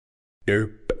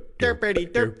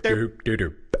Derpity derp derp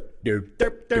derp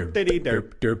derpity derp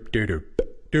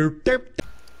derp.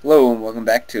 Hello and welcome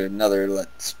back to another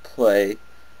Let's Play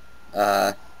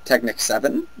Technic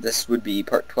 7. This would be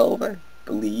part 12, I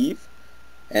believe.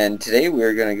 And today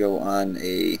we're going to go on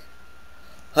a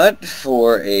hunt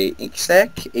for a ink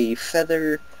sac, a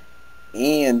feather,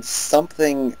 and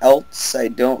something else. I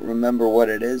don't remember what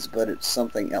it is, but it's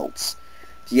something else.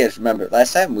 If you guys remember,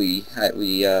 last time we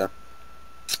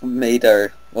made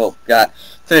our,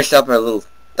 finished up our little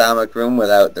Thermic room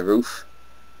without the roof.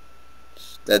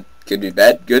 That could be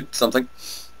bad, good, something.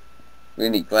 We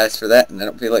need glass for that, and I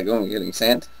don't feel like going and getting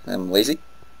sand. I'm lazy.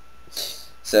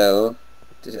 So,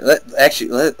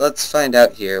 let's find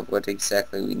out here what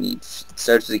exactly we need. It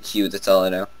starts with a Q, that's all I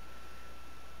know.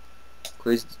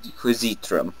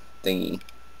 Quisitrum thingy.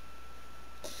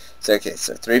 So, okay,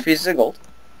 so 3 pieces of gold,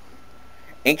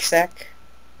 ink sac,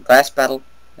 glass bottle,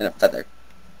 and a feather.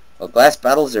 Well, glass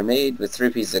bottles are made with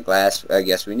 3 pieces of glass. I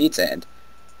guess we need sand.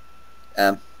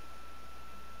 What?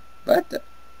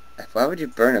 Why would you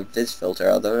burn a Viz filter?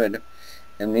 Although I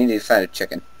need to find a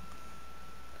chicken.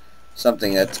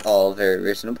 Something that's all very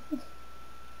reasonable.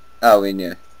 Oh, we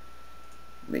knew.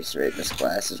 Macerate this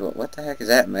glass as well. What the heck is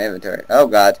that in my inventory? Oh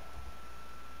god.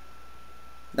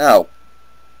 No.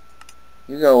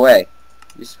 You go away.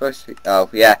 You're supposed to be... Oh,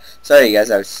 yeah. Sorry, you guys.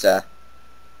 I was,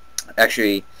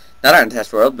 actually not on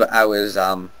Test World, but I was,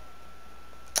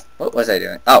 what was I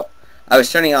doing? Oh. I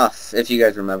was turning off, if you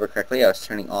guys remember correctly, I was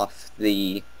turning off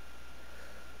the...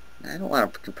 I don't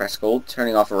want to compress gold.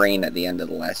 Turning off rain at the end of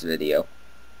the last video.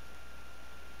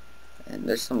 And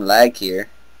there's some lag here.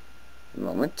 A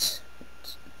moment.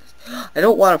 I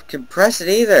don't want to compress it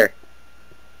either.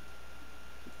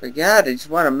 But God, I just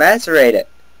want to macerate it.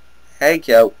 Thank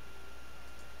you.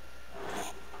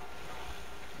 Let's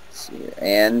see here.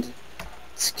 And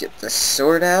let's get the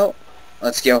sword out.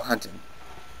 Let's go hunting.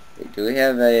 Wait, do we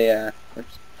have a,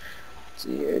 let's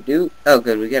see here. Oh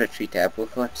good, we got a tree tap. We'll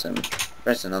collect some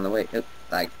resin on the way. Oh,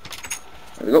 like,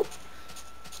 there we go.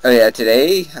 Oh yeah,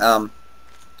 today,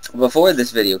 before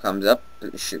this video comes up,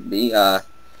 it should be, I'm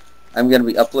going to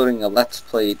be uploading a Let's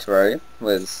Play terrarium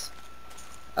with,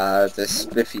 the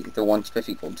spiffy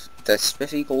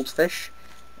goldfish,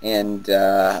 and,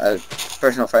 a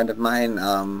personal friend of mine,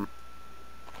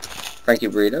 Frankie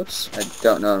Burritos. I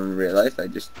don't know him in real life,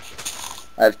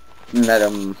 I've met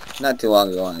him not too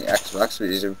long ago on the Xbox, but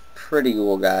he's a pretty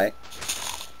cool guy.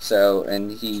 So,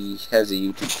 and he has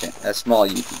a a small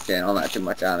YouTube channel, not too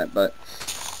much on it, but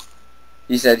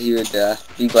he said he would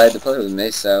be glad to play with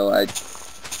me, so I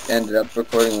ended up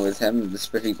recording with him the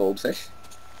spiffy goldfish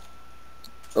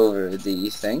over the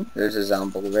thing. There's a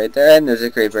zombie right there, and there's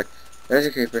a creeper. There's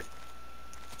a creeper.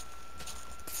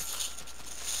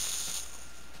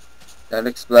 Don't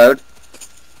explode.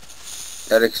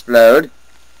 Don't explode.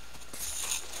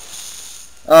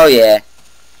 Oh yeah.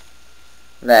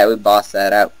 That, we bossed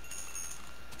that out.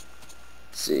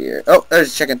 Let's see here. Oh,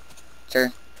 there's a chicken.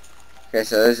 Chicken. Okay,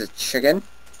 so there's a chicken.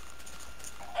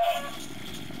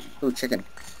 Ooh, chicken.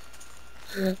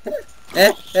 Why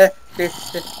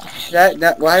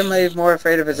am I more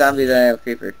afraid of a zombie than I am a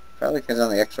creeper? Probably because on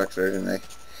the Xbox version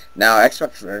Now,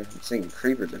 Xbox version, thinking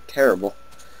creepers are terrible.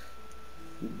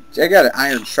 I got an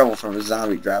iron shovel from a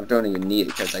zombie drop. Don't even need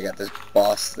it because I got this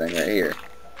boss thing right here.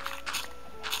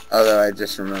 Although I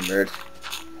just remembered,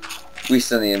 we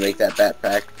still need to make that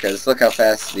backpack because look how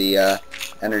fast the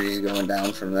energy is going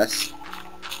down from this.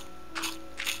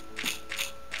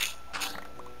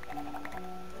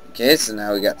 Okay, so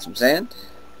now we got some sand.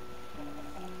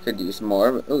 Could use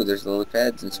more, but oh, there's lily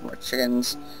pads and some more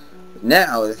chickens. But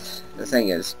now the thing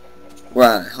is, we're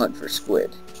on a hunt for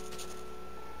squid.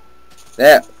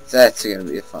 That's gonna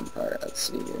be a fun part. Let's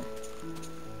see here.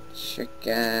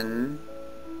 Chicken.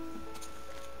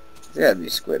 There's gotta be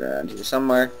squid around here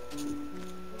somewhere.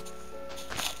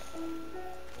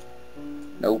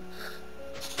 Nope.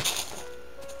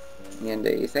 And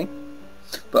anything.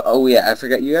 But oh yeah, I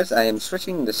forgot you guys. I am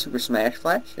switching to Super Smash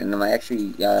Flash, and I'm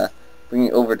actually bringing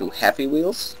it over to Happy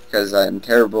Wheels because I'm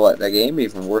terrible at that game,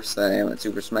 even worse than I am at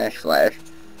Super Smash Flash.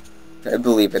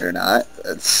 Believe it or not,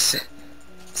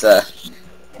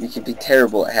 you can be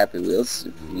terrible at Happy Wheels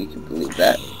if you can believe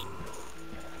that.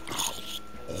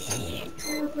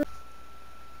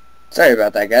 Sorry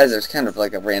about that, guys. It was kind of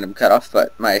like a random cutoff,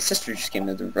 but my sister just came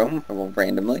into the room,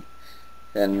 randomly,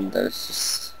 and I was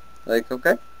just like,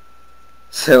 okay.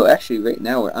 So, actually, right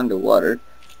now we're underwater.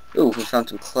 Ooh, we found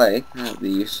some clay. That'd be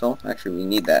useful. Actually, we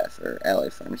need that for ally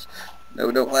furnace. No,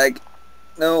 don't lag.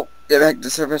 No, get back to the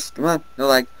surface. Come on, no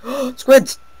lag.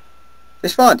 Squids! They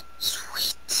spawned!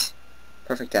 Sweet.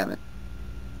 Perfect timing.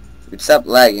 If we'd stop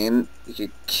lagging, We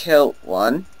could kill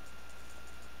one.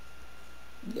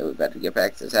 Yeah, we better get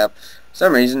back to this app. For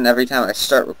some reason, every time I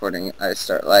start recording, I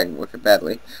start lagging wicked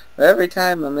badly. But every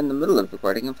time I'm in the middle of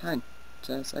recording, I'm fine.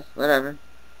 So it's like, whatever.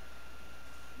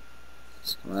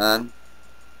 Just come on.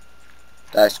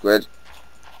 Die, squid.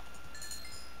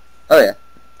 Oh, yeah.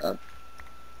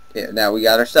 Yeah, now we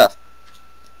got our stuff.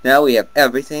 Now we have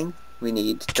everything we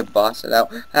need to boss it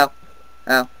out. Ow.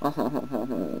 Ow.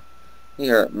 Oh, he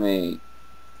hurt me.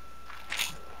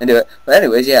 And do it. But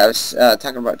anyways, yeah, I was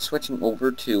talking about switching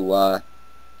over to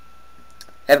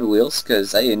Heavy Wheels,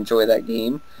 because I enjoy that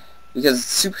game. Because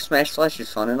Super Smash Flash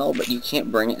is fun and all, but you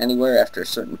can't bring it anywhere after a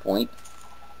certain point.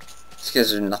 It's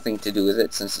because there's nothing to do with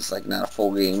it, since it's like not a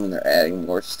full game and they're adding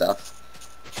more stuff.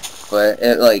 But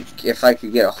like, if I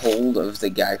could get a hold of the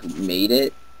guy who made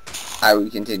it, I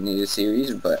would continue the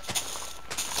series, but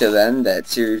till then, that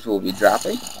series will be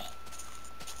dropping.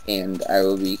 And I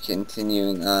will be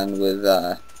continuing on with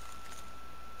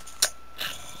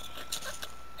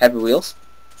Happy Wheels.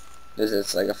 Because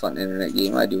it's like a fun internet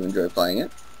game. I do enjoy playing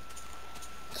it.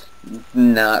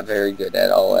 Not very good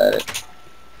at all at it.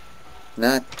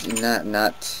 Not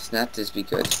this be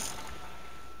good.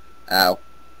 Ow.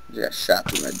 I just got shot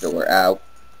through my door. Ow.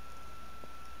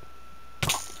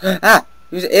 Ah!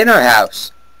 He was in our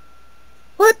house.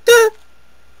 What the?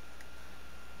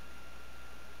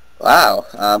 Wow.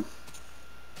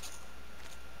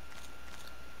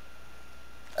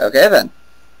 Okay then.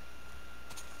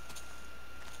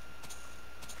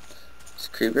 This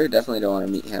creeper, definitely don't want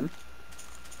to meet him.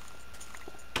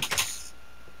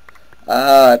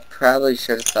 I probably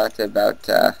should have talked about,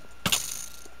 everything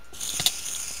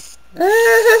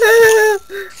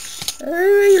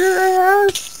in my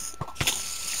house.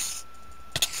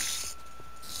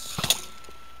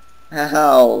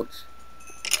 Ouch.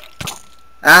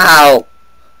 Ow!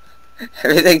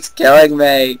 Everything's killing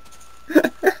me. All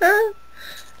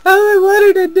I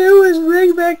wanted to do was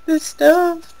bring back the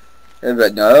stuff.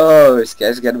 But no, this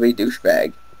guy's gonna be a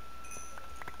douchebag.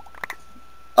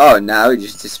 Oh, now he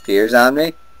just disappears on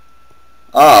me?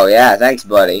 Oh, yeah, thanks,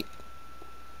 buddy.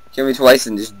 Kill me twice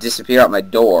and just disappear out my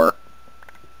door.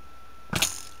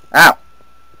 Ow!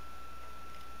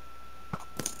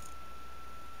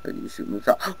 Where did you shoot me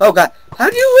from? Oh, God. How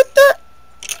do you with that?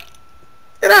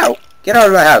 Get out! Get out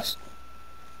of my house!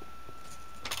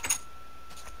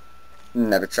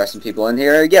 Never trusting people in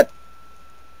here again.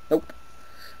 Nope.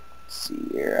 Let's see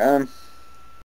here,